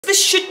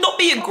this should not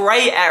be a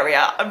grey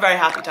area. I'm very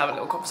happy to have a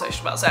little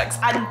conversation about sex.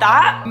 And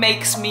that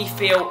makes me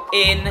feel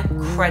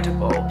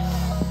incredible.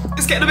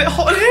 It's getting a bit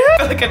hot in here. I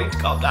feel like I need to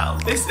calm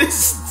down. This is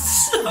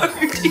so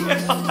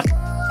DIY.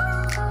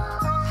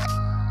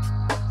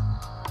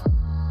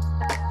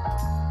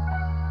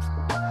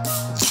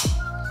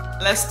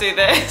 Let's do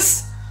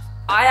this.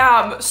 I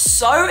am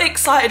so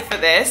excited for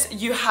this.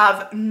 You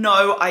have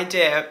no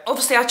idea.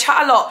 Obviously, I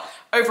chat a lot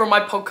over on my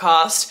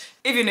podcast.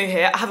 If you're new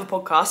here, I have a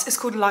podcast. It's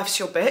called Life's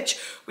Your Bitch.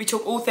 We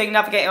talk all things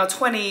navigating our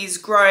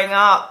 20s, growing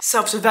up,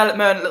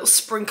 self-development, a little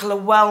sprinkle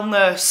of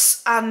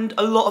wellness, and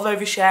a lot of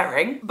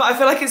oversharing. But I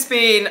feel like it's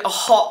been a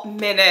hot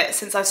minute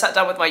since I've sat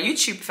down with my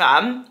YouTube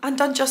fam and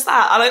done just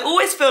that. And I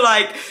always feel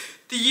like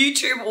the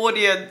YouTube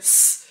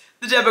audience,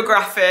 the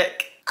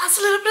demographic, adds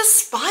a little bit of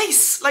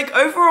spice. Like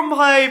over on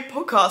my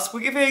podcast, we're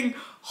giving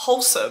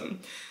wholesome.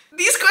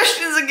 These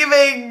questions are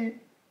giving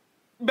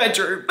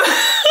bedroom.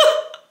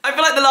 I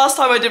feel like the last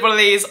time I did one of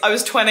these, I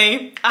was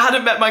 20. I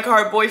hadn't met my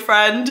current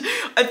boyfriend.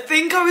 I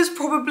think I was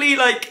probably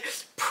like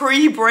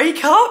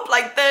pre-breakup.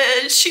 Like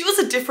she was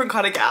a different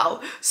kind of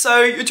gal.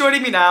 So you're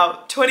joining me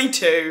now,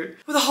 22,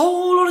 with a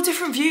whole lot of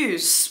different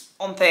views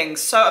on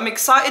things. So I'm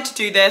excited to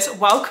do this.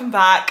 Welcome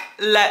back.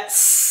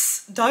 Let's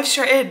dive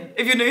straight in.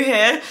 If you're new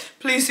here,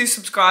 please do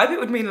subscribe. It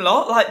would mean a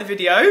lot. Like the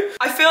video.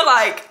 I feel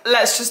like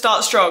let's just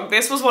start strong.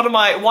 This was one of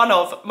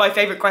my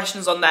favorite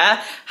questions on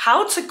there.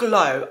 How to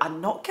glow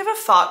and not give a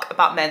fuck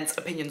about men's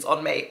opinions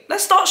on me.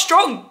 Let's start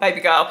strong,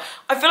 baby girl.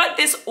 I feel like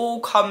this all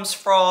comes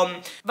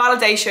from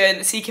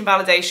validation, seeking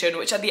validation,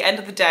 which at the end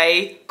of the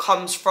day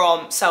comes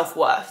from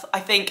self-worth.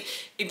 I think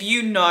if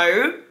you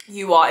know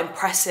you are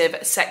impressive,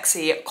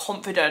 sexy,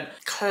 confident,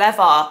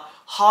 clever,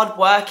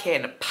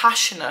 hardworking,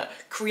 passionate,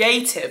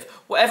 creative,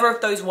 whatever of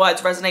those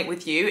words resonate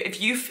with you, if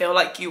you feel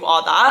like you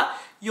are that,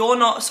 you're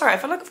not, sorry, I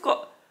feel like I've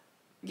got,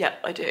 yeah,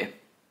 I do.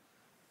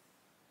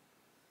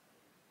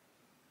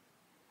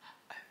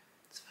 Oh,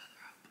 it's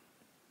further up.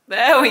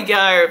 There we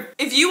go.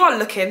 If you are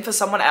looking for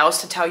someone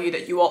else to tell you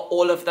that you are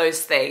all of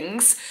those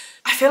things,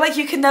 I feel like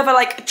you can never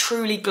like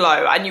truly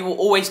glow, and you will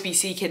always be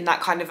seeking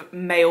that kind of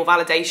male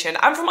validation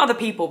and from other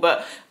people.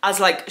 But as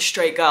like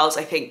straight girls,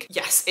 I think,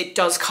 yes, it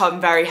does come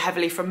very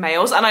heavily from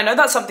males. And I know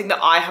that's something that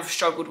I have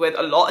struggled with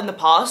a lot in the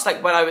past.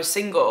 Like when I was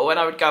single, when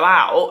I would go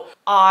out,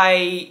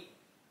 I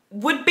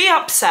would be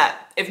upset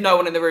if no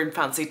one in the room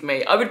fancied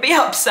me. I would be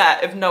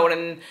upset if no one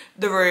in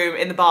the room,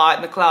 in the bar,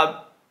 in the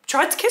club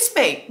tried to kiss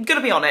me. I'm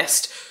gonna be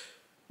honest.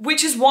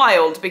 Which is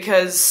wild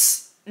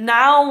because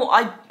now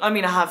I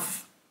mean, I have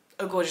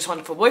a gorgeous,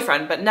 wonderful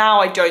boyfriend, but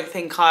now I don't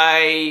think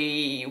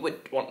I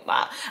would want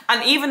that.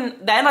 And even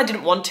then I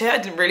didn't want it. I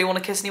didn't really want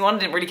to kiss anyone. I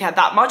didn't really care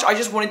that much. I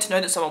just wanted to know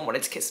that someone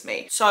wanted to kiss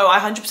me. So I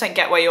 100%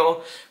 get where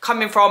you're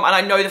coming from, and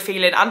I know the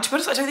feeling. And to be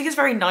honest, I don't think it's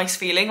a very nice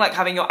feeling, like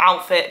having your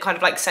outfit kind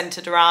of like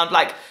centered around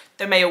like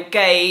the male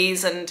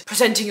gaze and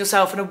presenting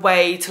yourself in a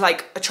way to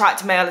like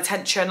attract male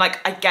attention. Like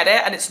I get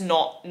it, and it's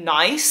not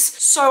nice.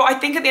 So I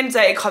think at the end of the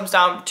day, it comes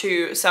down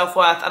to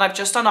self-worth. And I've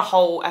just done a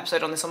whole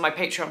episode on this on my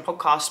Patreon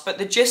podcast. But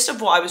the gist of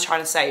what I was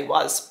trying to say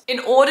was, in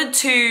order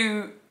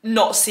to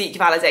not seek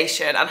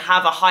validation and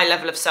have a high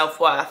level of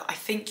self-worth, I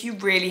think you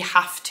really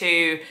have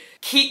to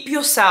keep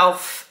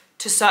yourself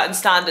to certain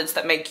standards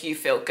that make you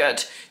feel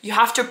good. You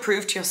have to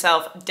prove to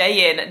yourself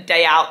day in,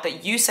 day out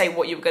that you say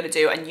what you were gonna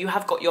do and you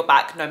have got your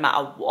back no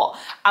matter what.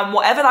 And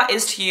whatever that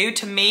is to you,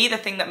 to me, the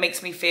thing that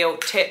makes me feel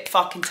tip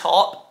fucking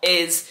top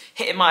is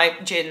hitting my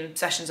gym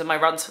sessions and my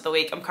runs for the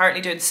week. I'm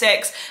currently doing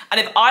 6. And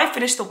if I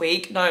finish the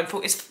week, no,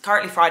 it's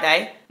currently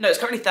Friday. No, it's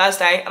currently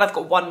Thursday, and I've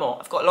got one more.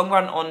 I've got a long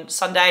run on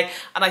Sunday,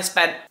 and I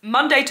spent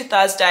Monday to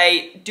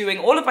Thursday doing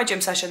all of my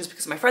gym sessions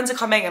because my friends are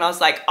coming, and I was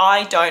like,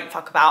 I don't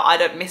fuck about. I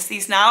don't miss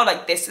these now.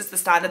 Like, this is the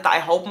standard that I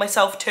hold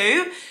myself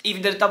to.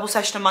 Even did a double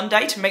session on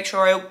Monday to make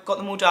sure I got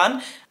them all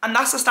done. And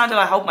that's the standard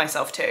I hold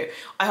myself to.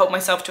 I hold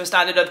myself to a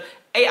standard of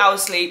 8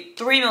 hours sleep,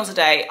 3 meals a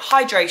day,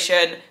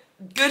 hydration,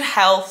 good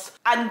health,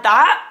 and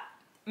that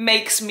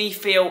makes me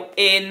feel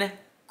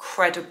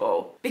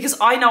incredible because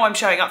I know I'm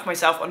showing up for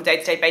myself on a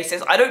day-to-day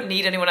basis. I don't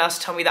need anyone else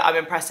to tell me that I'm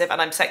impressive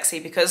and I'm sexy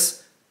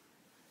because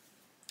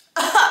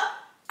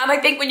and I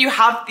think when you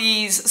have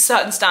these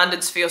certain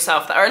standards for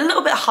yourself that are a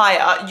little bit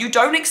higher, you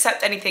don't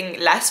accept anything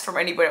less from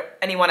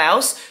anyone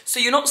else. So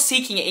you're not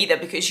seeking it either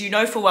because you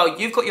know full well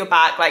you've got your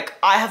back. Like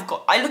I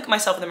look at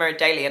myself in the mirror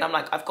daily and I'm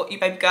like, I've got you,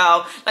 baby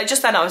girl. Like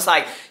just then I was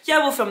like, yeah,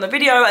 we'll film the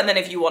video, and then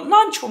if you want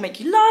lunch, we'll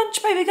make you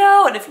lunch, baby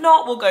girl. And if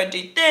not, we'll go and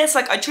do this.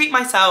 Like I treat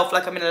myself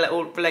like I'm in a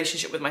little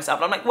relationship with myself.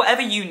 And I'm like,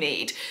 whatever you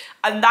need.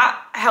 And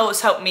that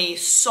has helped me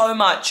so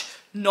much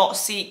not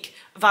seek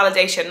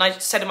validation. And I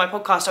said in my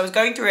podcast, I was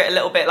going through it a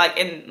little bit like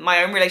in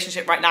my own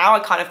relationship right now. I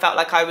kind of felt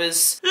like I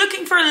was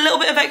looking for a little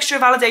bit of extra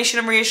validation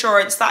and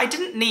reassurance that I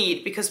didn't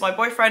need because my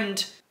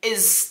boyfriend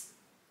is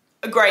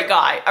a great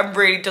guy and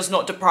really does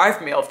not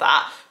deprive me of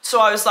that. So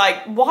I was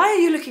like, why are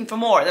you looking for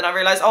more? And then I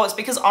realized, oh, it's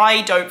because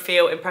I don't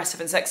feel impressive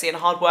and sexy and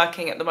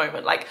hardworking at the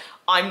moment. Like,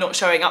 I'm not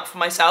showing up for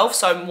myself,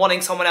 so I'm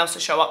wanting someone else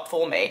to show up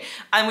for me.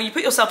 And when you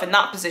put yourself in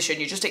that position,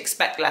 you just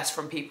expect less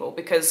from people,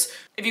 because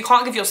if you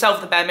can't give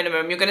yourself the bare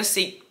minimum, you're gonna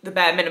seek the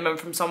bare minimum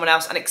from someone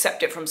else and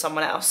accept it from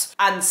someone else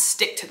and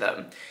stick to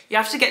them. You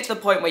have to get to the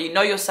point where you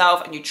know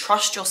yourself and you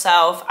trust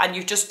yourself and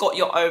you've just got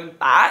your own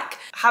back.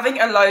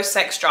 Having a low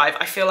sex drive,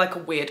 I feel like a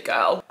weird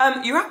girl.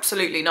 You're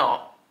absolutely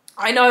not.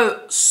 I know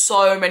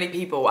so many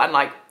people and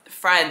like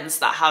friends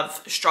that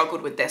have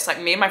struggled with this.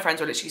 Like, me and my friends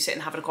were literally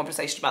sitting having a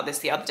conversation about this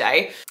the other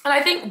day. And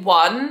I think,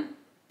 one,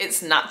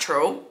 it's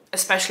natural,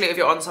 especially if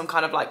you're on some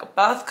kind of like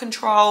birth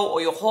control or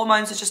your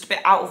hormones are just a bit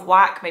out of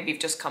whack. Maybe you've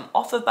just come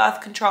off of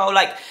birth control.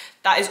 Like,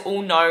 that is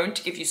all known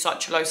to give you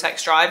such a low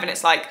sex drive. And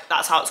it's like,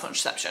 that's how it's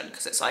contraception,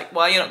 because it's like,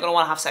 well, you're not gonna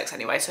wanna have sex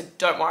anyway, so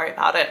don't worry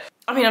about it.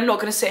 I mean, I'm not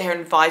gonna sit here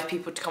and advise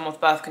people to come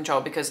off birth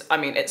control because, I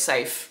mean, it's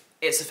safe,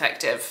 it's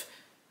effective.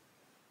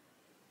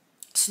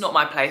 It's not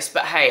my place,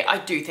 but hey, I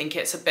do think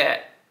it's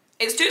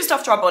doing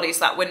stuff to our bodies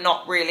that we're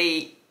not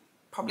really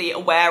probably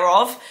aware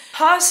of.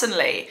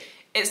 Personally,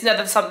 it's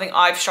never something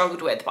I've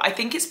struggled with, but I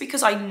think it's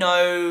because I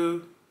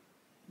know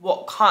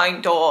what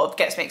kind of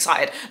gets me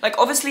excited. Like,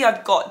 obviously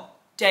I've got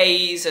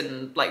days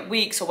and like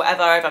weeks or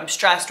whatever, if I'm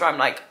stressed or I'm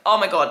like, oh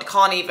my God,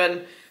 can't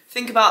even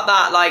think about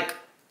that. Like,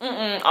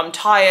 I'm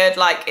tired,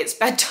 like it's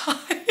bedtime.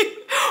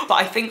 But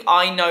I think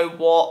I know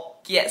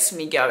what gets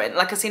me going.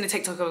 Like, I seen a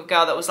TikTok of a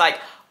girl that was like,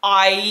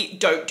 I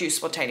don't do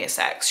spontaneous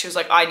sex. She was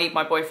like, I need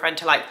my boyfriend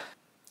to like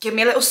give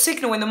me a little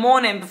signal in the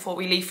morning before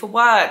we leave for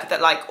work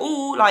that like,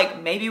 oh,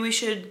 like maybe we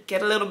should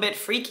get a little bit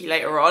freaky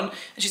later on. And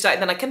she's like,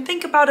 then I can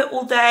think about it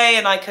all day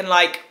and I can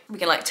like, we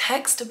can like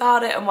text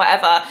about it and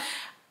whatever.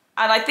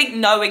 And I think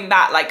knowing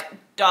that, like,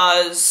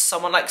 does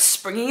someone like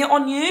springing it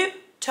on you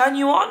turn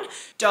you on?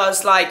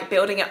 Does like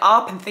building it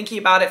up and thinking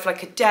about it for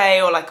like a day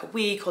or like a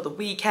week or the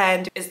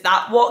weekend, is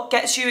that what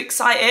gets you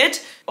excited?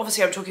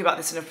 Obviously I'm talking about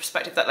this in a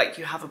perspective that like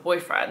you have a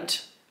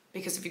boyfriend,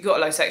 because if you've got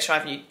a low sex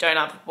drive and you don't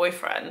have a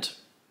boyfriend,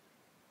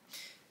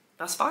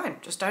 that's fine,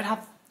 just don't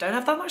have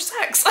that much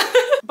sex.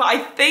 But I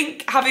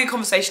think having a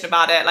conversation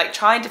about it, like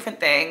trying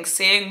different things,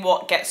 seeing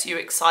what gets you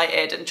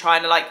excited and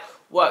trying to like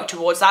work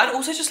towards that, and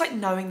also just like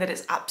knowing that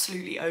it's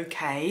absolutely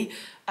okay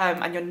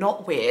and you're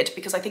not weird,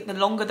 because I think the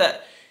longer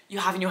that you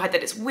have in your head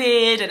that it's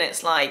weird and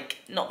it's like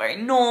not very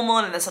normal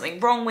and there's something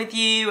wrong with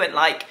you and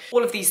like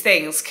all of these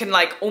things can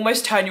like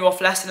almost turn you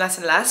off less and less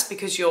and less,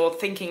 because you're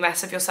thinking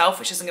less of yourself,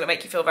 which isn't gonna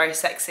make you feel very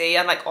sexy.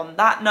 And like on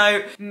that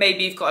note,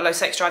 maybe you've got a low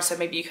sex drive, so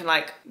maybe you can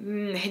like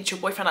hint your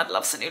boyfriend, I'd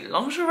love some new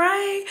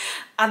lingerie,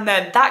 and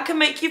then that can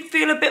make you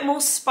feel a bit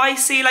more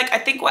spicy. Like, I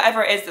think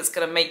whatever it is that's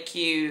gonna make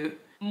you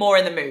more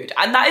in the mood,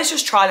 and that is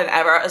just trial and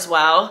error as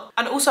well.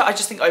 And also I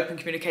just think open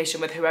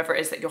communication with whoever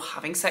it is that you're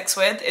having sex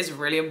with is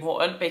really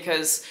important,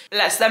 because it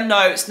lets them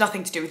know it's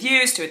nothing to do with you,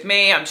 it's to do with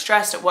me, I'm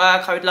stressed at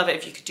work, I would love it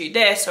if you could do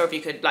this, or if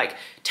you could like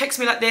text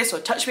me like this or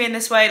touch me in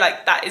this way.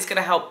 Like, that is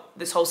gonna help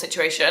this whole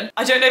situation.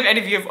 I don't know if any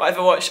of you have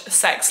ever watched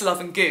Sex, Love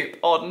and Goop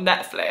on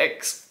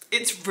Netflix.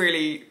 It's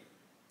really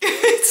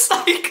it's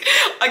like,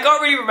 I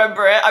can't really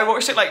remember it. I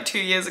watched it like 2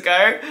 years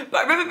ago, but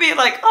I remember being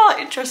like, oh,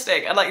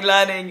 interesting, and like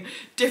learning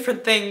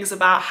different things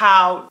about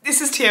how,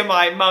 this is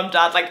TMI, mum,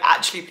 dad, like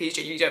actually please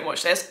you don't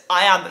watch this.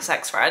 I am the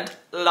sex friend,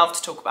 love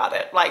to talk about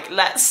it. Like,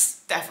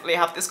 let's definitely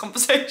have this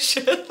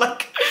conversation.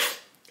 Like,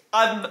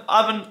 I'm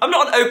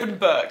not an open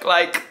book.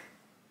 Like,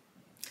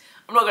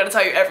 I'm not going to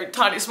tell you every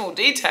tiny small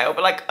detail,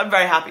 but like, I'm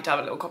very happy to have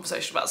a little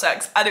conversation about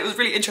sex. And it was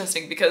really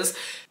interesting because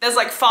there's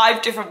like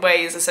 5 different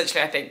ways,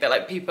 essentially, I think, that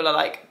like people are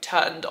like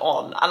turned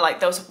on. And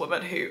like, there was a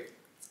woman who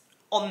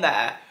on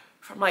there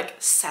from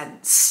like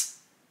sense,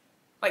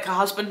 like her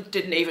husband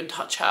didn't even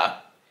touch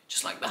her,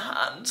 just like the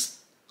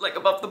hands, like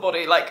above the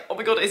body. Like, oh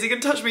my God, is he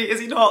gonna touch me? Is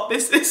he not?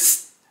 This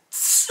is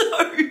so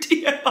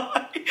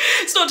TMI.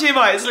 It's not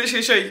TMI, it's literally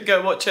a show, you can go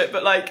and watch it.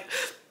 But like,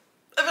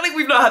 I feel like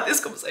we've not had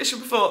this conversation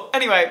before.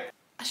 Anyway.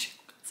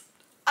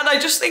 And I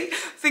just think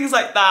things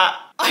like that,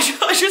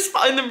 I just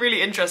find them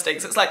really interesting.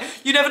 So it's like,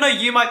 you never know,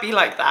 you might be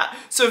like that.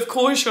 So of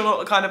course you're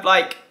not kind of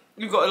like,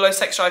 you've got a low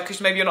sex drive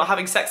because maybe you're not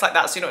having sex like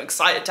that, so you're not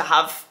excited to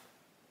have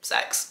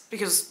sex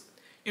because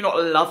you're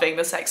not loving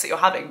the sex that you're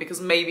having,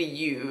 because maybe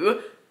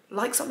you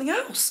like something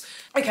else.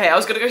 Okay, I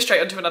was gonna go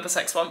straight onto another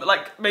sex one, but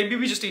like, maybe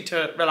we just need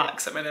to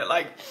relax a minute.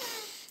 Like,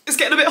 it's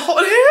getting a bit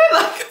hot in here.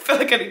 Like, I feel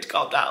like I need to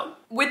calm down.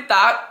 With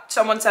that,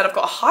 someone said I've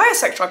got a higher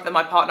sex drive than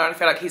my partner and I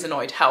feel like he's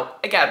annoyed.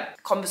 Help. Again,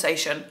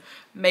 conversation.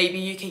 Maybe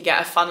you can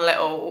get a fun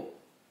little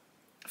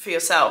for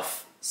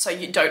yourself so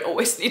you don't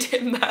always need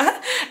him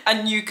there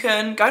and you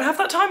can go and have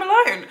that time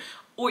alone,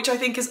 which I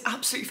think is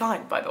absolutely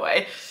fine, by the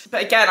way.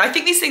 But again, I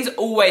think these things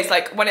always,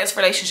 like when it's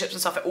relationships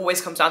and stuff, it always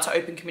comes down to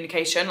open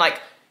communication.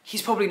 Like,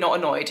 he's probably not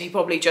annoyed. He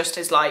probably just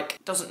is like,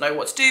 doesn't know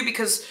what to do,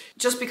 because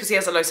just because he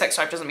has a low sex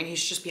drive doesn't mean he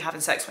should just be having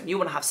sex when you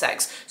want to have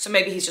sex. So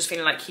maybe he's just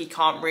feeling like he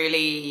can't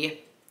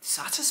really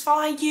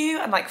satisfy you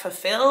and like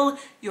fulfill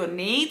your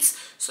needs.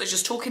 So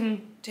just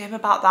talking to him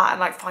about that and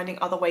like finding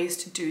other ways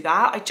to do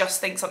that. I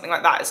just think something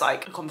like that is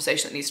like a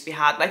conversation that needs to be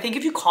had. And I think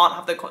if you can't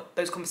have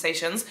those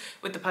conversations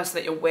with the person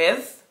that you're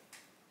with,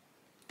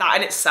 that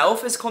in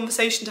itself is a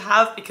conversation to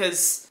have,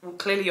 because well,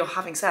 clearly you're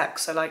having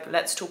sex. So like,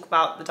 let's talk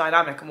about the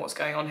dynamic and what's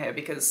going on here,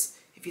 because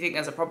if you think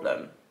there's a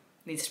problem, it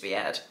needs to be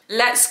aired.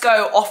 Let's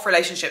go off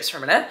relationships for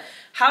a minute.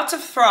 How to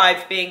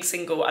thrive being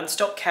single and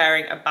stop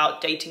caring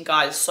about dating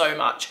guys so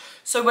much.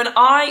 So when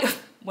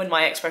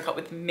my ex broke up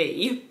with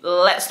me,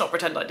 let's not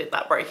pretend I did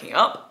that breaking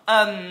up.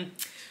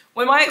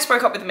 When my ex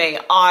broke up with me,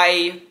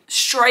 I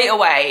straight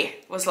away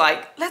was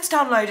like, let's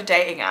download a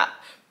dating app,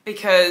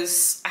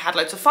 because I had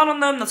loads of fun on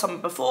them the summer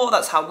before,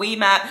 that's how we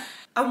met.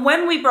 And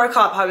when we broke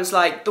up, I was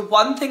like, the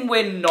one thing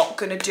we're not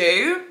gonna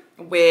do,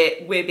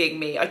 we're being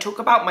me. I talk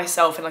about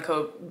myself in like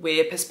a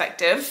weird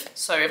perspective.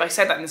 So if I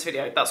said that in this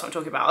video, that's what I'm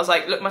talking about. I was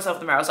like, look myself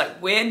in the mirror, I was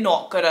like, we're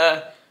not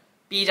gonna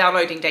be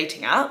downloading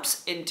dating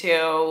apps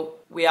until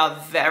we are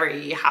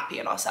very happy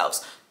in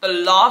ourselves. The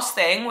last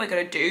thing we're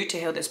gonna do to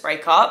heal this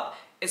breakup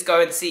is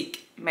go and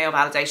seek male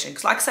validation.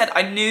 Because like I said,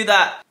 I knew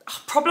that,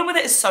 problem with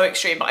it is so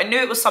extreme, but I knew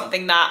it was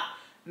something that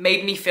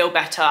made me feel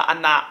better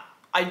and that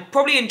I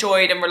probably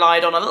enjoyed and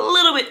relied on a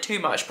little bit too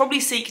much, probably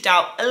seeked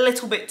out a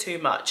little bit too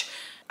much.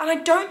 And I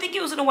don't think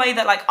it was in a way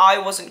that like I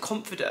wasn't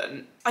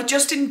confident. I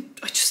just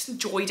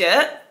enjoyed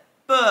it.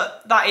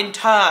 But that in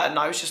turn,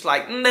 I was just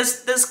like,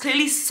 there's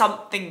clearly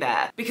something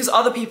there. Because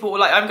other people,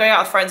 like I'm going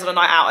out with friends on a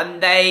night out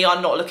and they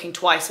are not looking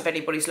twice if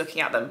anybody's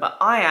looking at them, but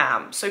I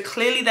am. So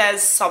clearly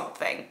there's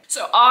something.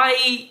 So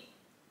I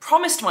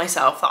promised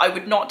myself that I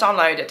would not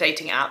download a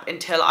dating app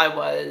until I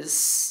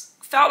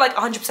felt like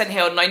 100%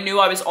 healed and I knew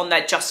I was on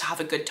there just to have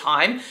a good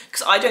time.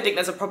 Because I don't think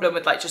there's a problem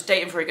with like just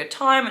dating for a good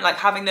time and like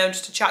having them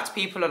just to chat to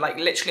people and like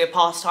literally a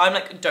pastime.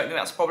 Like I don't think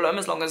that's a problem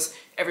as long as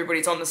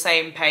everybody's on the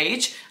same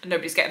page and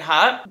nobody's getting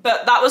hurt.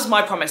 But that was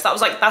my promise. I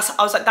was like,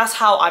 that's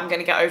how I'm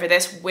gonna get over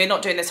this. We're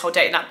not doing this whole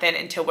dating app thing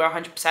until we're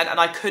 100%, and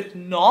I could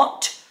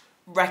not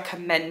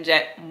recommend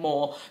it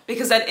more.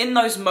 Because then in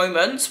those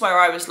moments where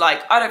I was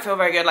like, I don't feel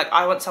very good, like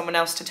I want someone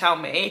else to tell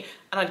me,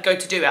 and I'd go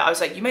to do it, I was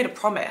like, you made a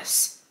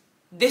promise.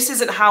 This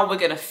isn't how we're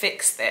gonna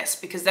fix this,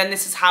 because then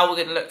this is how we're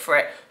gonna look for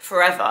it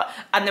forever.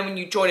 And then when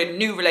you join a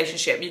new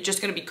relationship, you're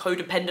just gonna be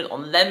codependent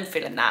on them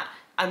feeling that.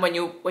 And when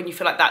you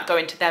feel like that, go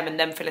into them and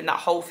them filling that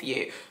hole for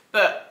you.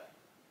 But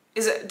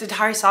did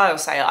Harry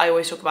Styles say, I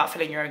always talk about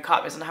filling your own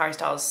cup, isn't Harry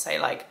Styles say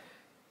like,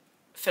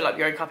 fill up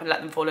your own cup and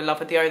let them fall in love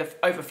with the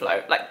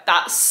overflow? Like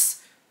that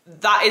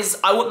is,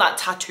 I want that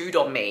tattooed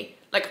on me.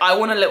 Like I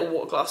want a little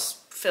water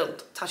glass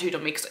filled tattooed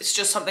on me, because it's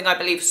just something I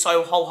believe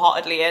so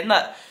wholeheartedly in,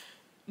 that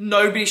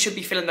nobody should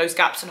be filling those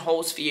gaps and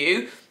holes for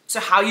you. So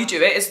how you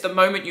do it is the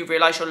moment you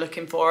realize you're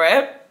looking for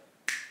it,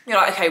 you're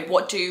like, okay,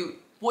 what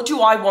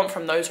do I want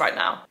from those right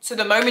now? So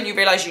the moment you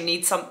realize you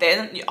need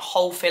something, a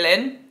hole fill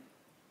in.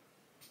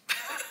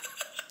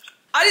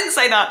 I didn't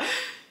say that.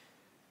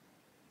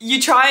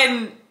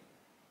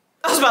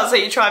 I was about to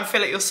say you try and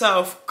fill it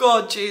yourself.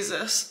 God,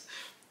 Jesus.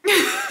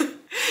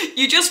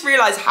 You just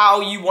realize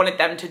how you wanted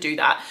them to do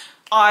that.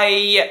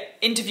 I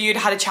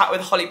had a chat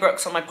with Holly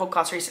Brooks on my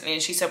podcast recently,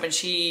 and she said when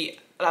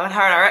her and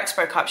her ex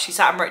broke up, she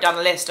sat and wrote down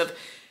a list of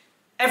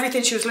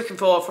everything she was looking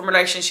for from a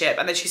relationship,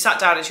 and then she sat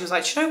down and she was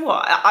like, you know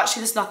what,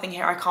 actually there's nothing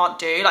here I can't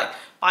do. Like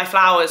buy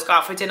flowers, go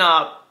out for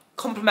dinner,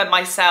 compliment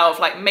myself,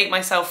 like make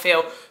myself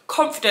feel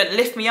confident,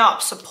 lift me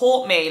up,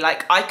 support me.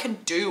 Like I can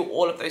do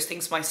all of those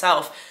things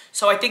myself.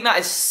 So I think that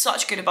is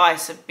such good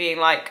advice of being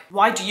like,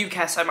 why do you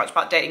care so much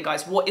about dating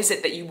guys? What is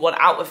it that you want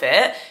out of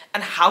it?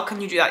 And how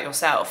can you do that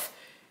yourself?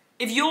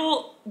 If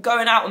you're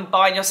going out and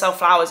buying yourself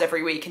flowers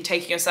every week and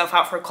taking yourself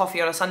out for a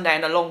coffee on a Sunday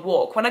and a long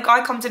walk, when a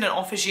guy comes in and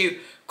offers you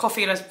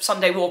coffee and a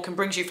Sunday walk and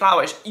brings you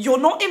flowers, you're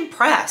not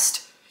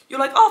impressed. You're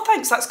like, oh,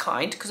 thanks, that's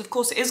kind, because of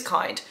course it is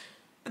kind.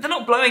 But they're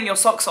not blowing your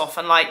socks off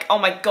and like, oh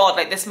my God,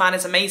 like this man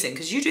is amazing,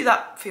 because you do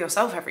that for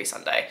yourself every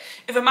Sunday.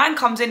 If a man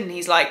comes in and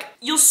he's like,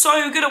 you're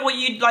so good at what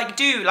you like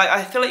do, like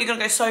I feel like you're gonna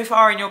go so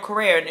far in your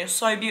career and you're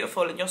so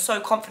beautiful and you're so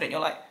confident,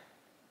 you're like,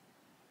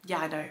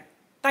 yeah, I know.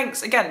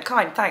 Thanks, again,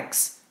 kind,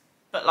 thanks.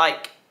 But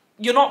like,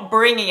 you're not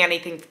bringing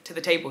anything to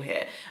the table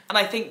here. And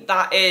I think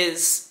that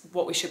is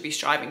what we should be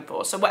striving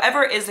for. So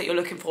whatever it is that you're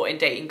looking for in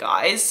dating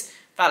guys,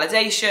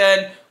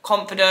 validation,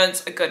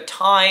 confidence, a good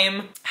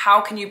time,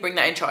 how can you bring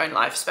that into your own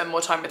life? Spend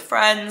more time with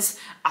friends,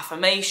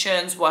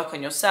 affirmations, work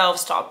on yourself,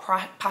 start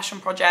a passion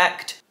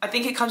project. I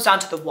think it comes down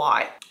to the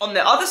why. On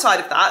the other side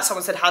of that,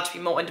 someone said how to be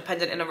more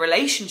independent in a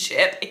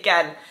relationship.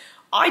 Again,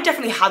 I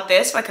definitely had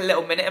this for like a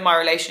little minute in my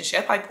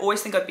relationship. I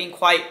always think I've been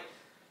quite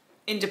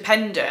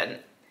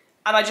independent.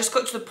 And I just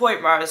got to the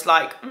point where I was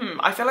like,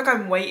 I feel like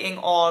I'm waiting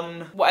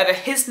on whatever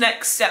his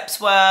next steps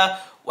were,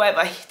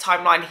 whatever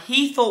timeline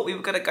he thought we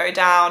were gonna go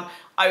down.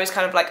 I was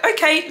kind of like,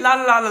 okay, la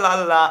la la la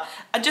la la.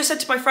 I just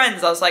said to my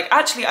friends, I was like,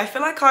 actually, I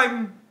feel like I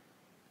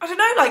don't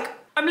know, like,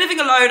 I'm living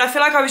alone. I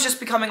feel like I was just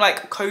becoming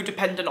like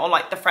codependent on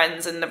like the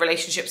friends and the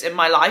relationships in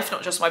my life,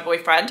 not just my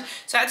boyfriend.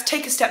 So I had to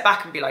take a step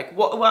back and be like,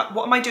 what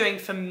am I doing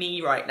for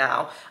me right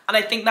now? And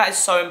I think that is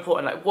so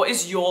important. Like, what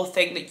is your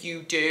thing that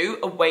you do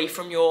away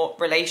from your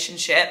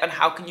relationship, and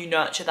how can you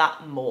nurture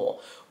that more?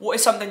 What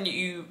is something that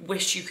you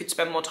wish you could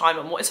spend more time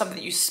on? What is something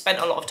that you spent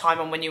a lot of time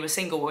on when you were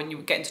single, when you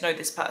were getting to know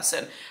this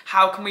person?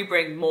 How can we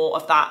bring more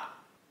of that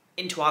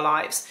into our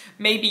lives?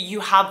 Maybe you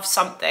have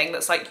something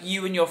that's like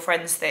you and your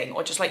friends thing,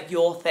 or just like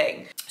your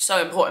thing.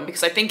 So important,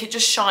 because I think it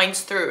just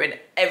shines through in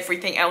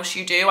everything else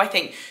you do. I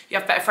think you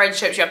have better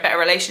friendships, you have better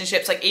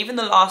relationships. Like even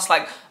the last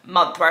like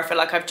month where I feel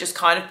like I've just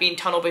kind of been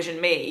tunnel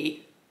vision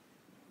me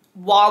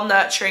while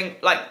nurturing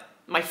like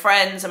my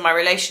friends and my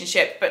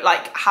relationship, but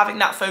like having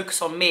that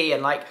focus on me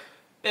and like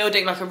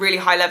building like a really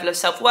high level of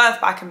self-worth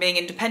back and being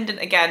independent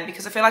again,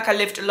 because I feel like I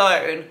lived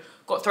alone,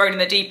 got thrown in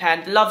the deep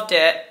end, loved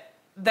it,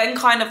 then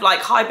kind of like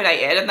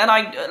hibernated, and then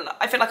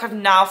I feel like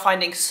I'm now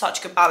finding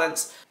such good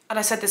balance. And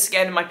I said this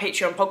again in my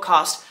Patreon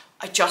podcast,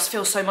 I just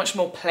feel so much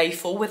more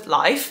playful with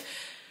life.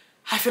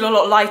 I feel a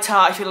lot lighter,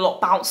 I feel a lot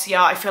bouncier,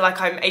 I feel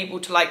like I'm able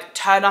to like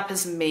turn up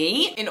as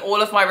me in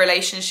all of my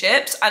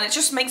relationships, and it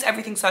just makes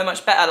everything so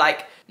much better.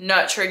 Like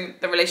nurturing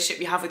the relationship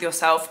you have with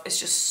yourself is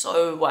just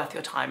so worth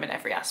your time in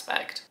every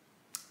aspect.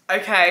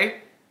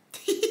 Okay,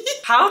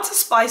 how to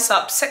spice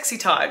up sexy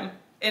time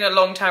in a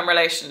long-term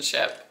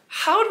relationship.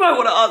 How do I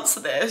want to answer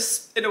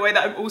this in a way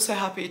that I'm also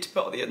happy to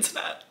put on the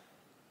internet?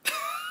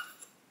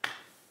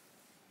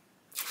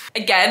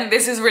 Again,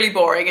 this is really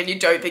boring and you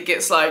don't think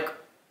it's like,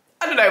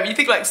 I don't know, when you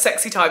think like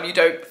sexy time, you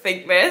don't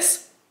think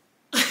this.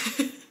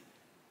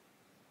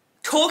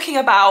 Talking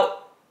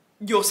about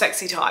your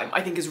sexy time,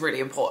 I think is really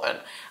important.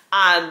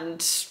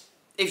 And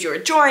if you're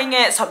enjoying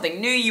it,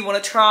 something new you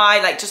want to try,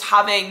 like just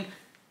having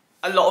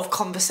a lot of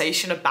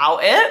conversation about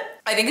it,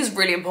 I think is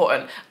really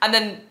important. And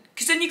then,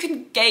 because then you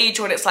can gauge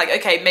when it's like,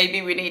 okay,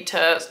 maybe we need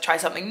to try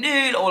something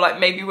new, or like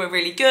maybe we're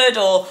really good,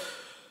 or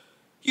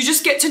you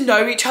just get to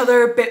know each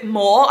other a bit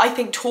more. I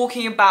think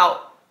talking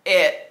about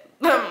it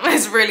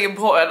is really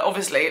important.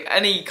 Obviously,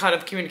 any kind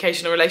of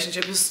communication or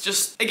relationship is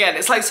just, again,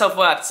 it's like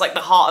self-worth. It's like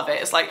the heart of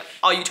it. It's like,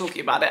 are you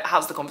talking about it?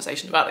 How's the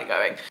conversation about it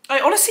going?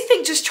 I honestly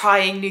think just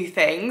trying new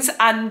things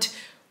and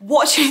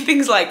watching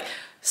things like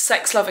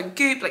Sex, Love and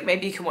Goop, like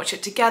maybe you can watch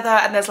it together,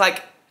 and there's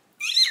like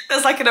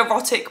an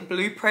erotic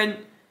blueprint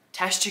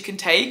test you can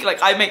take. Like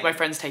I make my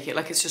friends take it,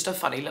 like it's just a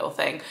funny little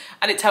thing,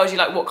 and it tells you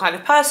like what kind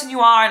of person you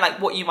are and like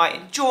what you might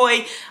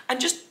enjoy,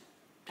 and just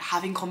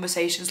having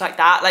conversations like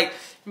that, like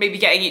maybe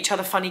getting each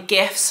other funny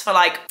gifts for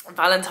like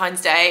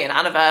Valentine's Day and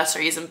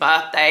anniversaries and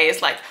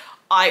birthdays. Like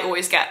I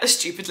always get a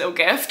stupid little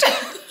gift.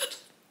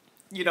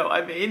 You know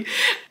what I mean?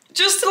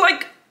 Just to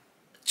like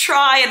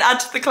try and add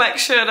to the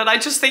collection, and I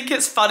just think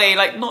it's funny,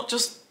 like not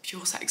just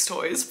pure sex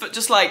toys, but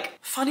just like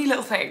funny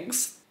little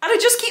things. And it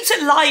just keeps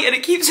it light and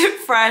it keeps it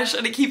fresh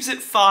and it keeps it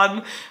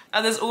fun,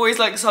 and there's always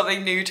like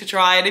something new to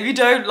try. And if you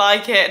don't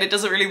like it and it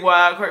doesn't really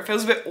work, or it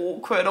feels a bit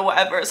awkward or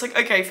whatever, it's like,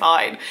 okay,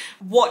 fine.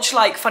 Watch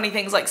like funny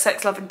things like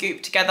Sex, Love and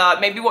Goop together.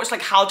 Maybe watch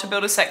like How to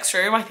Build a Sex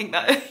Room. I think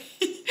that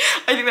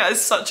I think that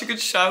is such a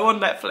good show on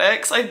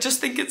Netflix. I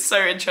just think it's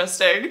so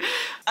interesting.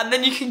 And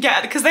then you can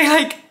get, because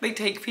they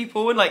take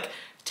people and like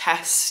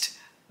test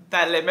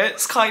their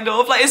limits, kind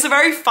of. Like it's a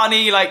very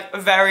funny, like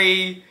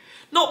very,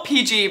 not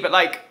PG, but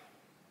like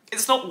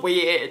it's not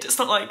weird. It's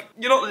not like,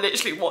 you're not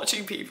literally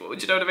watching people,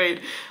 do you know what I mean?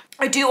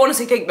 I do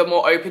honestly think the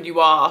more open you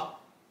are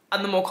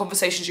and the more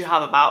conversations you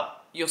have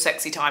about your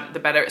sexy time, the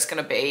better it's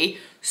gonna be.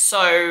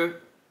 So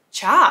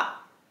chat.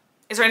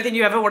 Is there anything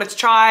you ever wanted to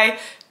try?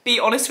 Be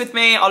honest with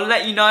me. I'll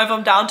let you know if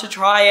I'm down to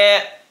try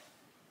it.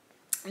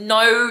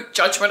 No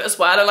judgment as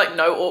well, and like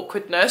no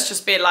awkwardness.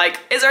 Just be like,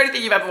 is there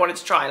anything you've ever wanted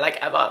to try, like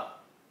ever?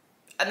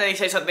 And then you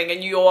say something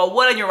and you're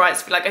well in your rights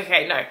to be like,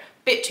 okay, no,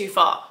 bit too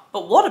far.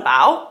 But what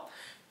about?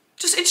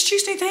 Just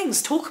introduce new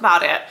things, talk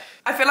about it.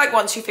 I feel like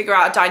once you figure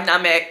out a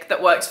dynamic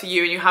that works for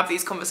you and you have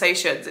these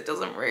conversations, it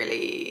doesn't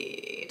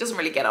really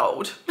get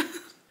old.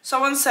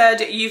 Someone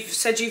said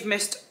you've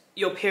missed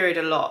your period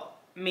a lot.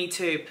 Me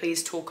too,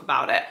 please talk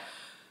about it.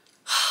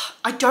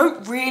 I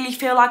don't really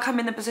feel like I'm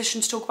in the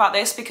position to talk about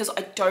this because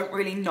I don't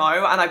really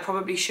know, and I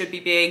probably should be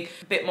being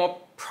a bit more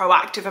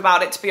proactive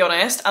about it, to be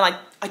honest. And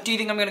I do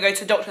think I'm gonna go to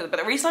the doctor, but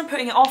the reason I'm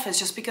putting it off is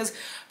just because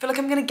I feel like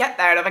I'm gonna get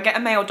there, and if I get a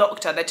male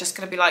doctor, they're just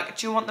gonna be like,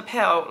 do you want the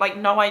pill? Like,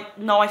 no,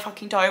 I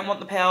fucking don't want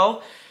the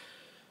pill.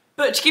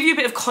 But to give you a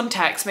bit of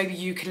context, maybe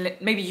you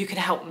can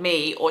help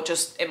me, or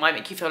just it might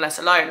make you feel less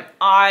alone.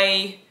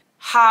 I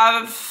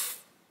have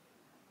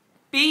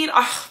been,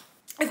 I've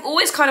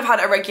always kind of had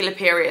irregular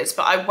periods,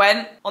 but I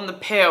went on the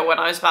pill when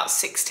I was about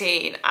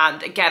 16,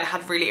 and again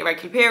had really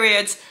irregular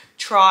periods.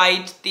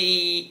 Tried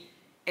the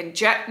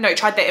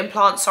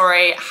implant,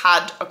 sorry,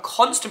 had a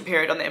constant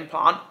period on the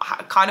implant.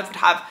 I kind of would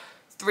have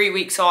 3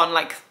 weeks on,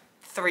 like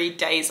 3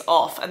 days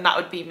off, and that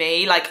would be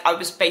me. Like I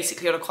was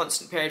basically on a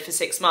constant period for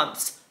 6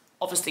 months.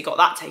 Obviously got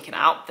that taken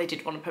out. They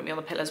did want to put me on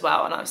the pill as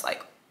well, and I was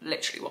like,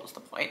 literally what's the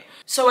point?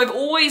 So I've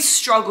always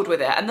struggled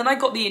with it, and then I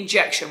got the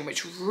injection,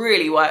 which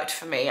really worked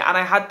for me, and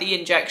I had the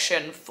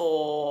injection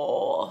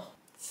for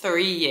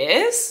 3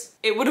 years.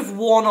 It would have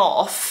worn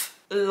off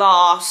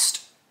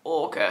last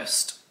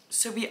August.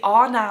 So we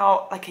are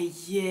now like a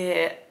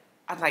year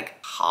and like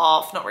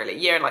half, not really, a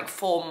year and like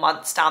 4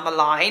 months down the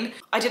line.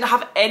 I didn't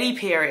have any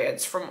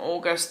periods from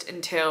August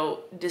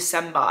until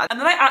December. And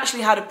then I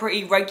actually had a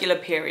pretty regular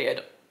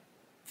period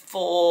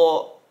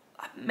for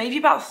maybe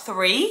about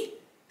 3.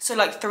 So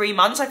like 3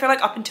 months, I feel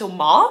like, up until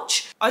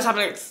March. I was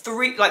having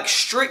like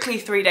strictly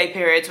 3-day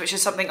periods, which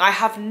is something I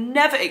have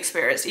never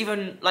experienced.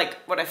 Even like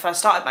when I first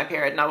started my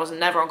period and I was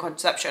never on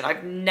contraception,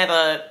 I've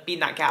never been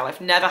that gal. I've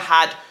never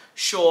had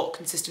short,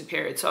 consistent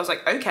periods. So I was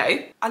like,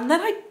 okay. And then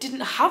I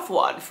didn't have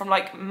one from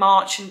like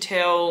March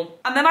until,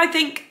 and then I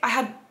think I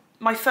had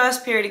my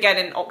first period again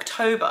in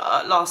October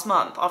last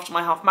month after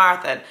my half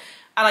marathon.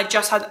 And I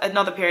just had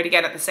another period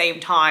again at the same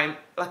time,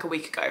 like a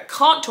week ago.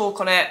 Can't talk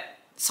on it.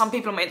 Some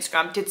people on my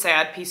Instagram did say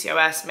I had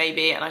PCOS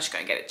maybe, and I should go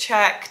and get it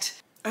checked.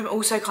 I'm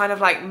also kind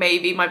of like,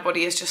 maybe my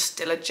body is just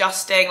still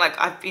adjusting. Like,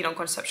 I've been on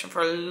contraception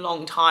for a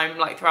long time,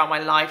 like throughout my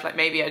life. Like,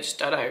 maybe I just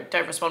don't know,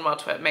 don't respond well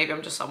to it. Maybe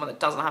I'm just someone that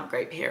doesn't have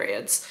great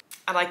periods.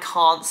 And I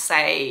can't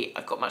say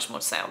I've got much more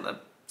to say on the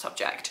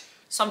subject.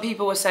 Some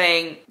people were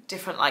saying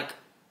different like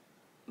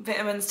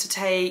vitamins to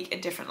take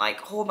and different like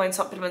hormone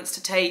supplements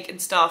to take and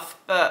stuff,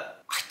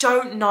 but I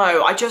don't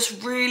know. I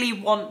just really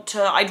want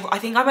to, I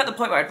think I'm at the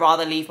point where I'd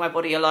rather leave my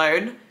body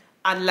alone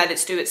and let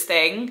it do its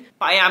thing.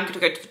 But I am gonna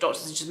go to the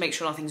doctors and just make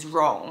sure nothing's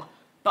wrong.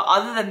 But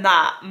other than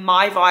that,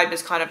 my vibe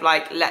is kind of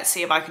like, let's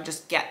see if I can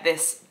just get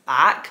this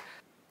back.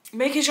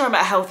 Making sure I'm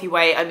at a healthy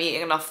weight, I'm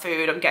eating enough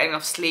food, I'm getting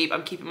enough sleep,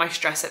 I'm keeping my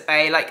stress at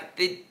bay. Like,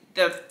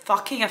 the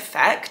fucking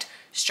effect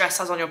stress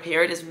has on your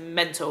period is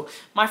mental.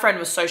 My friend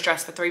was so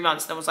stressed for 3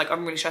 months and then was like,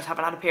 I'm really stressed, I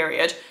haven't had a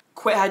period.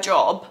 Quit her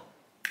job.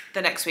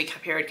 The next week her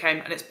period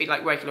came and it's been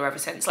like regular ever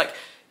since. Like,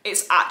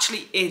 it's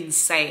actually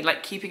insane.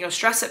 Like, keeping your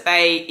stress at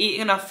bay,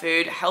 eating enough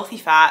food, healthy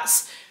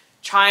fats,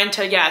 trying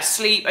to, yeah,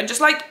 sleep, and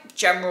just like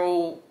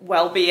general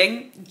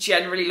well-being,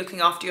 generally looking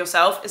after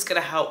yourself is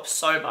gonna help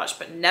so much.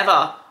 But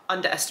never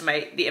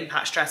underestimate the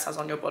impact stress has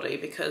on your body,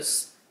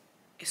 because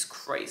it's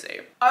crazy.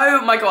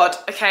 Oh my God,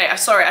 okay, I'm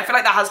sorry. I feel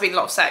like that has been a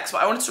lot of sex,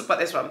 but I want to talk about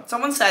this one.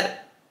 Someone said,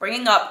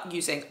 bringing up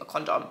using a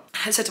condom.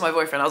 I said to my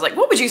boyfriend, I was like,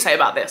 what would you say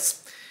about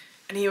this?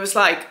 And he was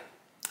like,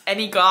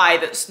 any guy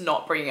that's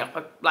not bringing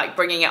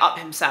it up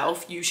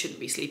himself, you shouldn't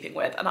be sleeping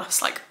with. And I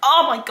was like,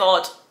 oh my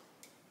God.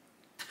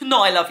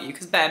 No, I love you,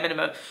 because bare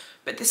minimum.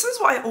 But this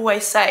is what I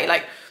always say.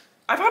 Like,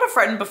 I've had a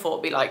friend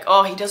before be like,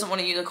 oh, he doesn't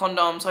want to use a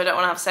condom, so I don't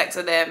want to have sex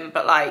with him.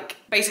 But like,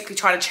 basically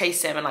trying to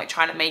chase him and like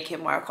trying to make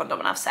him wear a condom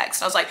and have sex.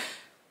 And I was like,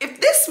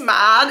 if this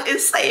man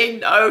is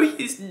saying no,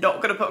 he's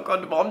not gonna put a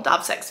condom on to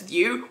have sex with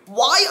you,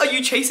 why are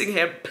you chasing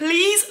him?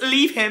 Please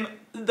leave him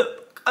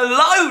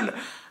alone.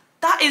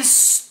 That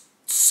is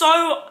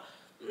so,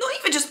 not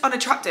even just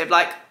unattractive,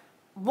 like,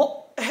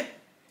 what?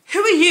 Who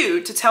are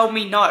you to tell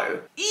me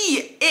no?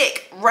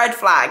 Ick, red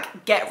flag,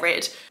 get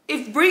rid.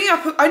 If bringing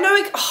up, I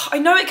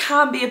know it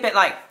can be a bit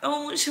like,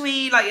 oh, should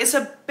we, like, it's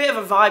a bit of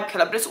a vibe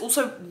killer, but it's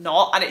also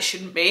not, and it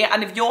shouldn't be.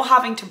 And if you're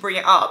having to bring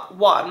it up,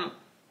 one,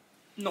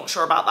 not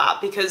sure about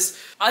that, because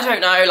I don't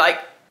know, like,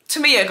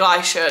 to me a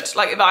guy should.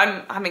 Like, if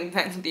I'm having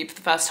sex with you for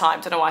the first time,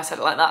 don't know why I said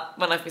it like that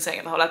when I've been saying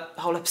it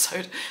the whole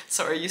episode.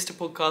 Sorry, I used to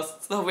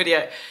podcast the whole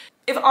video.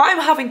 If I'm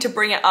having to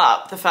bring it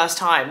up the first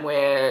time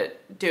we're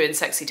doing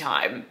sexy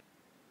time,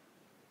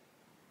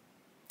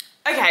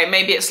 okay,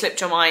 maybe it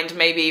slipped your mind,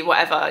 maybe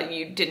whatever,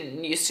 you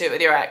didn't used to it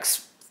with your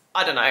ex,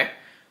 I don't know.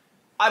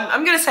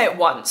 I'm gonna say it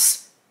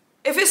once.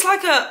 If it's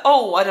like a,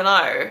 oh, I don't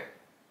know,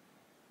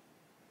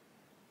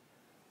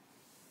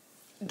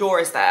 door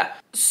is there.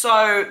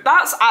 So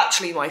that's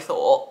actually my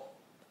thought.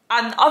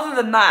 And other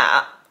than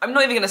that, I'm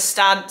not even gonna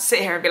sit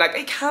here and be like,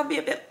 it can be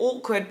a bit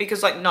awkward,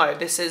 because like, no,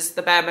 this is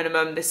the bare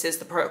minimum, this is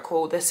the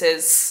protocol, this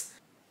is,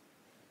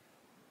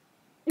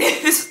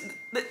 this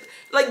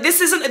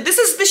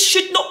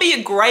should not be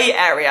a gray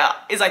area,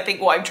 is I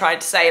think what I'm trying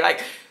to say.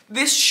 Like,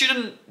 this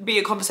shouldn't be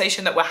a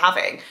conversation that we're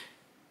having.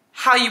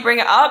 How you bring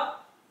it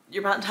up,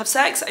 you're about to have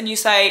sex and you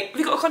say, have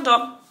you got a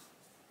condom?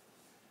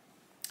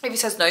 If he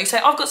says no, you say,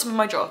 I've got some in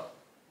my drawer.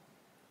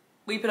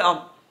 Will you put it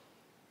on?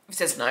 If he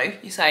says no,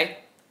 you say,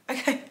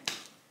 okay.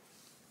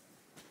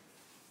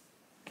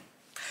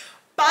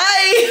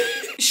 Bye!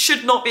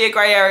 Should not be a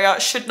grey area,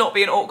 should not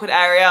be an awkward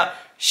area,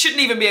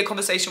 shouldn't even be a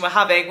conversation we're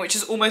having, which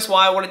is almost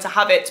why I wanted to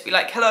have it, to be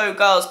like, hello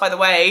girls, by the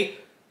way,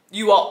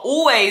 you are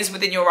always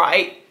within your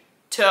right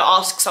to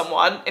ask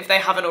someone if they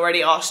haven't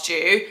already asked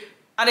you.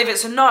 And if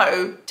it's a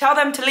no, tell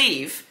them to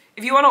leave.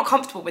 If you are not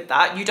comfortable with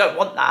that, you don't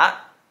want that,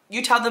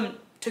 you tell them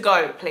to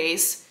go,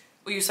 please.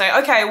 Or you say,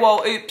 okay,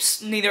 well,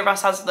 oops, neither of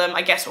us has them,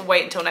 I guess we'll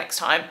wait until next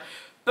time.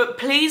 But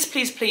please,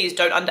 please, please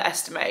don't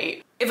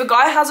underestimate. If a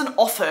guy hasn't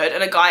offered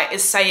and a guy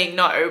is saying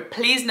no,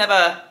 please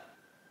never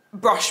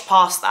brush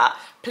past that.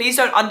 Please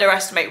don't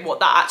underestimate what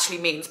that actually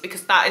means,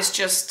 because that is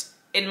just,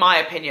 in my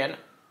opinion,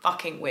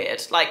 fucking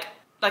weird. Like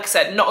I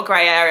said, not a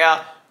grey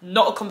area,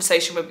 not a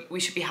conversation we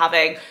should be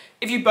having.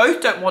 If you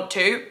both don't want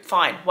to,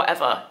 fine,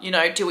 whatever, you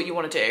know, do what you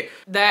want to do.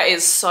 There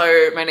is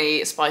so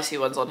many spicy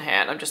ones on here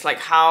and I'm just like,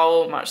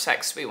 how much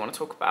sex do we want to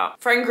talk about?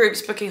 Friend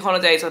groups booking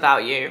holidays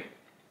without you.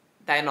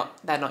 They're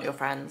not your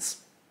friends.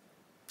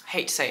 I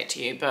hate to say it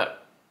to you,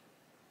 but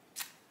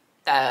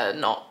they're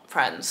not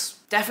friends.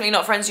 Definitely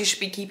not friends you should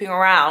be keeping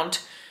around.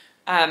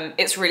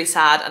 It's really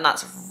sad and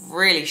that's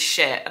really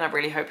shit and I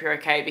really hope you're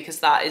okay because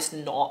that is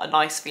not a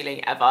nice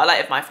feeling ever. Like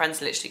if my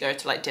friends literally go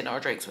to like dinner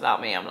or drinks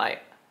without me, I'm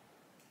like,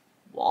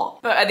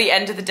 what? But at the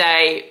end of the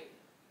day,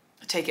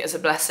 I take it as a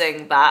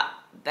blessing that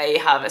they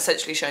have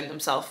essentially shown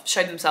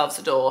themselves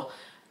the door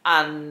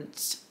and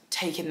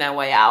taken their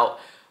way out.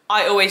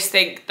 I always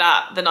think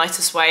that the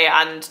nicest way,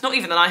 and not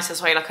even the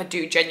nicest way, like I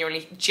do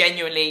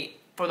genuinely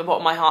from the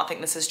bottom of my heart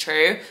think this is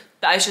true,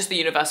 that is just the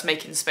universe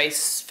making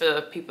space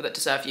for people that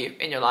deserve you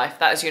in your life.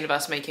 That is the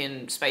universe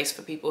making space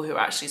for people who are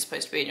actually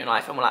supposed to be in your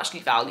life and will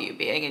actually value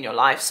being in your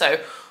life. So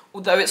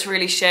although it's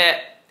really shit,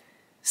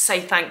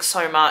 say thanks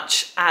so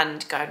much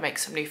and go and make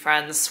some new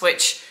friends,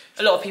 which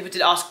a lot of people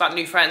did ask about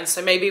new friends.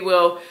 So maybe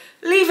we'll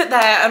leave it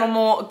there on a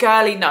more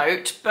girly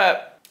note,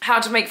 but how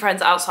to make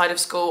friends outside of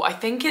school. I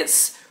think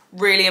it's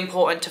really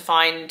important to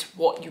find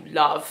what you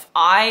love.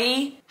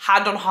 I,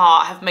 hand on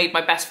heart, have made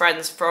my best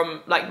friends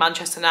from like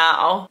Manchester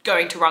now,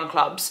 going to run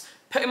clubs,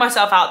 putting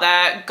myself out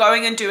there,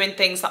 going and doing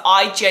things that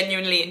I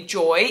genuinely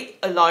enjoy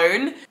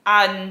alone.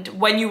 And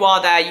when you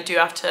are there, you do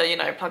have to, you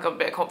know, plug up a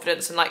bit of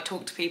confidence and like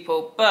talk to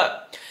people.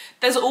 But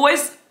there's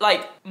always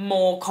like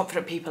more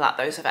confident people at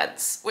those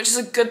events, which is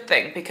a good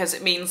thing because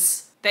it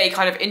means they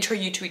kind of intro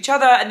you to each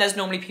other and there's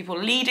normally people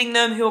leading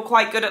them who are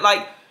quite good at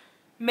like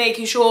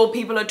making sure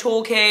people are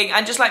talking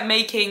and just like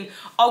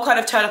I'll kind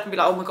of turn up and be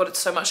like, oh my God, it's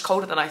so much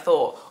colder than I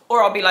thought.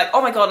 Or I'll be like,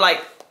 oh my God,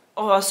 like,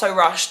 oh, I was so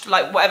rushed,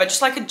 like whatever,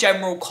 just like a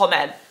general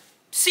comment.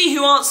 See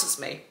who answers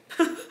me.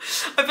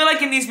 I feel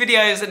like in these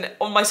videos and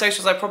on my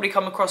socials, I probably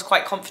come across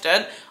quite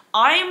confident.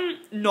 I'm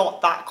not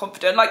that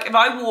confident. Like if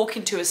I walk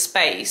into a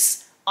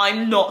space,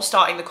 I'm not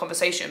starting the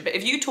conversation. But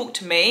if you talk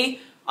to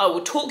me, I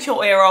will talk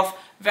your ear off,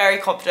 very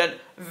confident,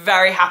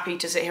 very happy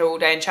to sit here all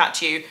day and chat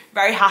to you,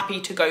 very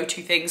happy to go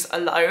to things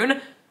alone,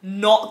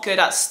 not good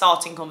at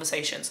starting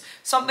conversations.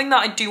 Something that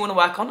I do want to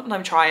work on and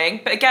I'm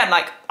trying. But again,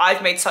 like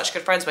I've made such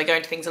good friends by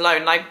going to things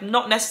alone and I'm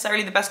not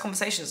necessarily the best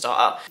conversation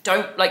starter.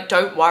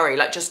 Don't worry,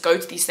 like just go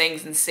to these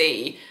things and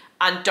see,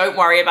 and don't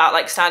worry about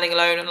like standing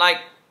alone and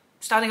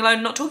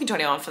not talking to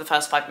anyone for the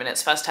first 5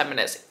 minutes, first 10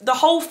 minutes. The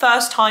whole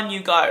first time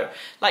you go,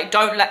 like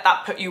don't let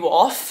that put you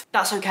off.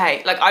 That's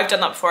okay. Like I've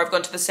done that before. I've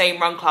gone to the same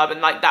run club and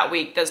like that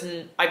week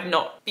I've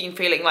not been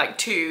feeling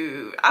like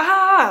so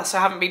I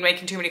haven't been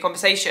making too many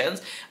conversations.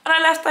 And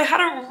I left, I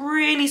hadn't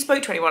really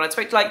spoke to anyone. I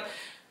spoke to like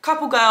a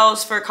couple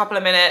girls for a couple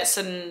of minutes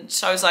and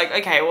so I was like,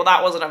 okay, well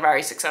that wasn't a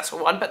very successful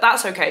one, but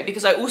that's okay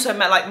because I also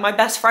met like my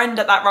best friend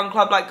at that run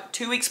club like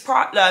 2 weeks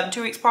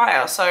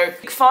prior. So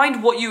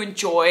find what you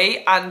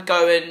enjoy and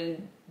go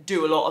and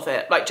do a lot of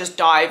it. Like just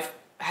dive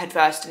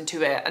headfirst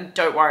into it and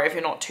don't worry if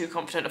you're not too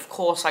confident. Of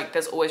course, like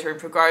there's always room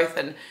for growth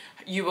and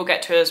you will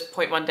get to a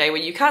point one day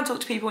where you can talk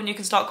to people and you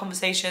can start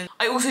conversations.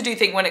 I also do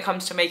think when it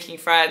comes to making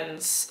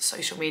friends,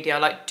 social media,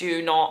 like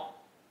do not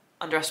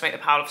underestimate the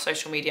power of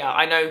social media.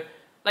 I know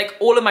like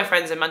all of my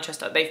friends in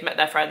Manchester, they've met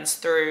their friends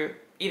through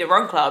either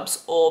run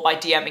clubs or by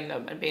DMing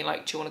them and being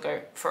like, do you want to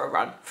go for a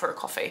run, for a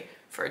coffee,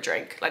 for a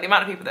drink? Like the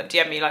amount of people that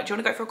DM me like, do you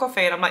want to go for a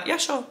coffee? And I'm like, yeah,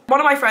 sure. One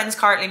of my friends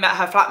currently met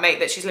her flatmate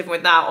that she's living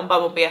with now on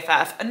Bumble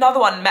BFF. Another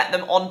one met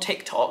them on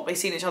TikTok. They've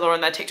seen each other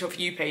on their TikTok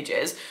For You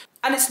pages.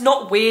 And it's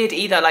not weird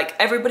either. Like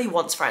everybody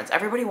wants friends.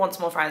 Everybody wants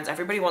more friends.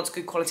 Everybody wants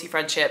good quality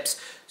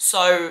friendships.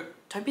 So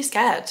don't be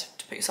scared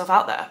to put yourself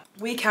out there.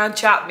 We can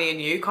chat, me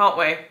and you, can't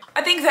we?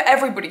 I think for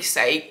everybody's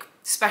sake,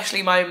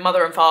 especially my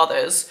mother and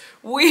father's,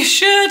 we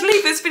should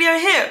leave this video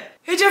here.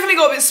 It definitely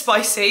got a bit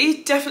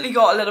spicy, definitely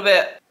got a little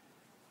bit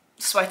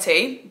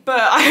sweaty, but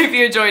I hope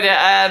you enjoyed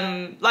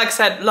it. Like I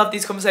said, love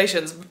these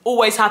conversations.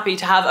 Always happy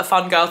to have a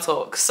fun girl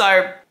talk.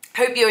 So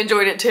hope you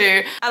enjoyed it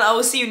too. And I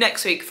will see you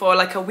next week for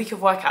like a week of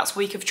workouts,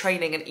 week of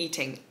training and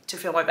eating to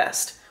feel my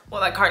best. What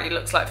that currently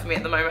looks like for me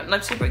at the moment. And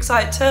I'm super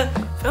excited to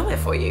film it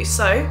for you.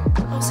 So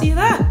I'll see you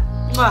there.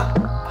 Mwah.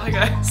 Bye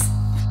guys.